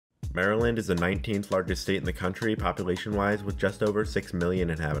Maryland is the 19th largest state in the country population-wise with just over 6 million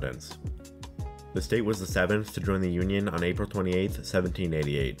inhabitants. The state was the 7th to join the Union on April 28,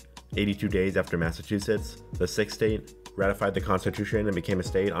 1788. 82 days after Massachusetts, the 6th state ratified the Constitution and became a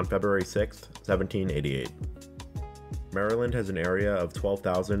state on February 6, 1788. Maryland has an area of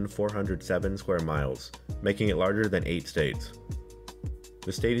 12,407 square miles, making it larger than 8 states.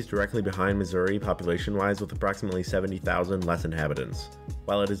 The state is directly behind Missouri population-wise with approximately 70,000 less inhabitants,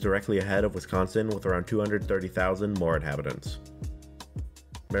 while it is directly ahead of Wisconsin with around 230,000 more inhabitants.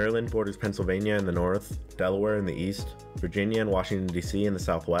 Maryland borders Pennsylvania in the north, Delaware in the east, Virginia and Washington, D.C. in the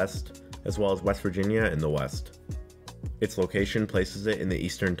southwest, as well as West Virginia in the west. Its location places it in the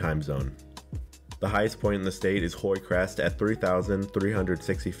Eastern Time Zone. The highest point in the state is Hoy Crest at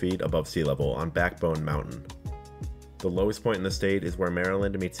 3,360 feet above sea level on Backbone Mountain. The lowest point in the state is where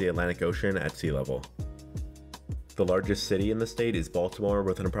Maryland meets the Atlantic Ocean at sea level. The largest city in the state is Baltimore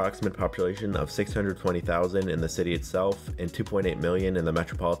with an approximate population of 620,000 in the city itself and 2.8 million in the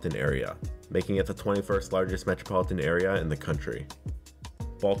metropolitan area, making it the 21st largest metropolitan area in the country.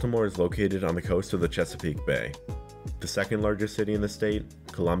 Baltimore is located on the coast of the Chesapeake Bay. The second largest city in the state,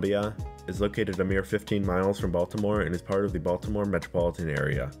 Columbia, is located a mere 15 miles from Baltimore and is part of the Baltimore metropolitan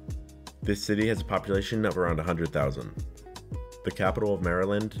area. This city has a population of around 100,000. The capital of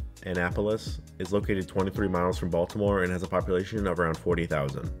Maryland, Annapolis, is located 23 miles from Baltimore and has a population of around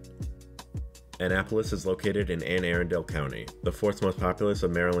 40,000. Annapolis is located in Anne Arundel County, the fourth most populous of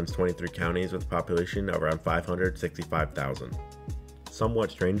Maryland's 23 counties with a population of around 565,000.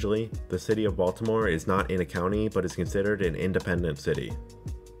 Somewhat strangely, the city of Baltimore is not in a county but is considered an independent city.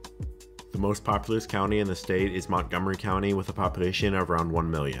 The most populous county in the state is Montgomery County with a population of around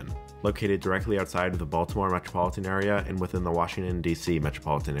 1 million, located directly outside of the Baltimore metropolitan area and within the Washington, D.C.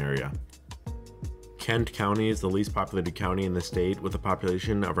 metropolitan area. Kent County is the least populated county in the state with a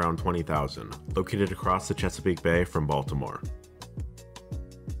population of around 20,000, located across the Chesapeake Bay from Baltimore.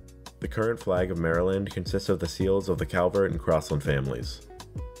 The current flag of Maryland consists of the seals of the Calvert and Crossland families.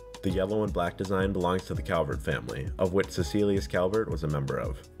 The yellow and black design belongs to the Calvert family, of which Cecilius Calvert was a member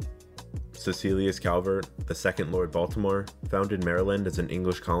of. Cecilius Calvert, the second Lord Baltimore, founded Maryland as an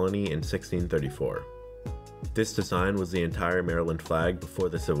English colony in 1634. This design was the entire Maryland flag before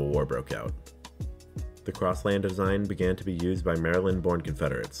the Civil War broke out. The Crossland design began to be used by Maryland-born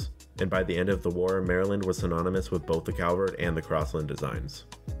Confederates, and by the end of the war, Maryland was synonymous with both the Calvert and the Crossland designs.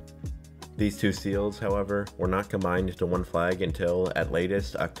 These two seals, however, were not combined into one flag until, at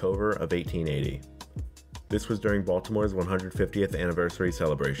latest, October of 1880. This was during Baltimore's 150th anniversary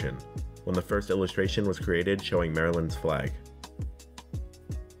celebration, when the first illustration was created showing Maryland's flag.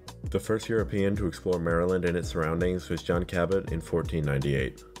 The first European to explore Maryland and its surroundings was John Cabot in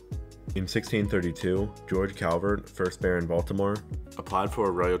 1498. In 1632, George Calvert, 1st Baron Baltimore, applied for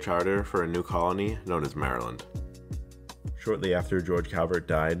a royal charter for a new colony known as Maryland. Shortly after George Calvert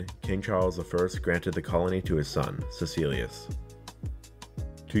died, King Charles I granted the colony to his son, Cecilius.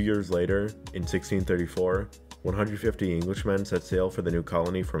 2 years later, in 1634, 150 Englishmen set sail for the new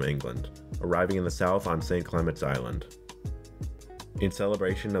colony from England, arriving in the south on St. Clement's Island. In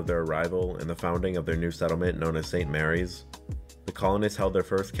celebration of their arrival and the founding of their new settlement known as St. Mary's, the colonists held their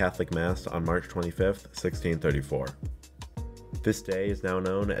first Catholic Mass on March 25, 1634. This day is now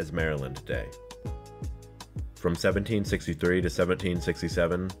known as Maryland Day. From 1763 to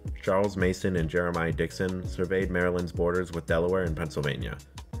 1767, Charles Mason and Jeremiah Dixon surveyed Maryland's borders with Delaware and Pennsylvania,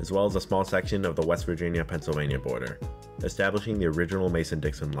 as well as a small section of the West Virginia-Pennsylvania border, establishing the original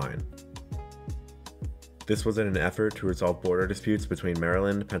Mason-Dixon line. This was in an effort to resolve border disputes between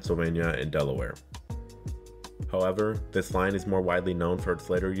Maryland, Pennsylvania, and Delaware. However, this line is more widely known for its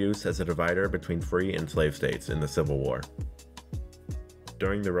later use as a divider between free and slave states in the Civil War.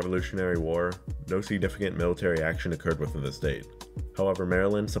 During the Revolutionary War, no significant military action occurred within the state. However,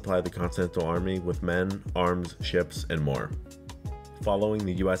 Maryland supplied the Continental Army with men, arms, ships, and more. Following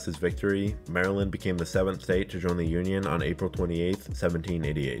the U.S.'s victory, Maryland became the 7th state to join the Union on April 28,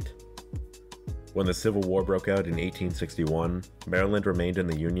 1788. When the Civil War broke out in 1861, Maryland remained in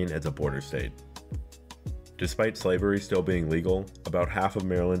the Union as a border state. Despite slavery still being legal, about half of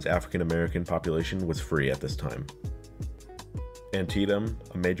Maryland's African American population was free at this time. Antietam,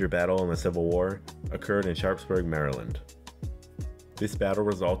 a major battle in the Civil War, occurred in Sharpsburg, Maryland. This battle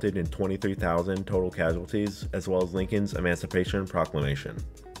resulted in 23,000 total casualties, as well as Lincoln's Emancipation Proclamation.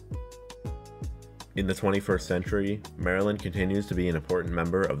 In the 21st century, Maryland continues to be an important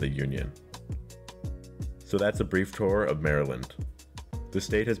member of the Union. So that's a brief tour of Maryland. The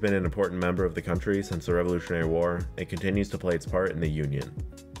state has been an important member of the country since the Revolutionary War and continues to play its part in the Union.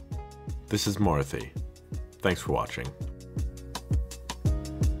 This is Morothy. Thanks for watching.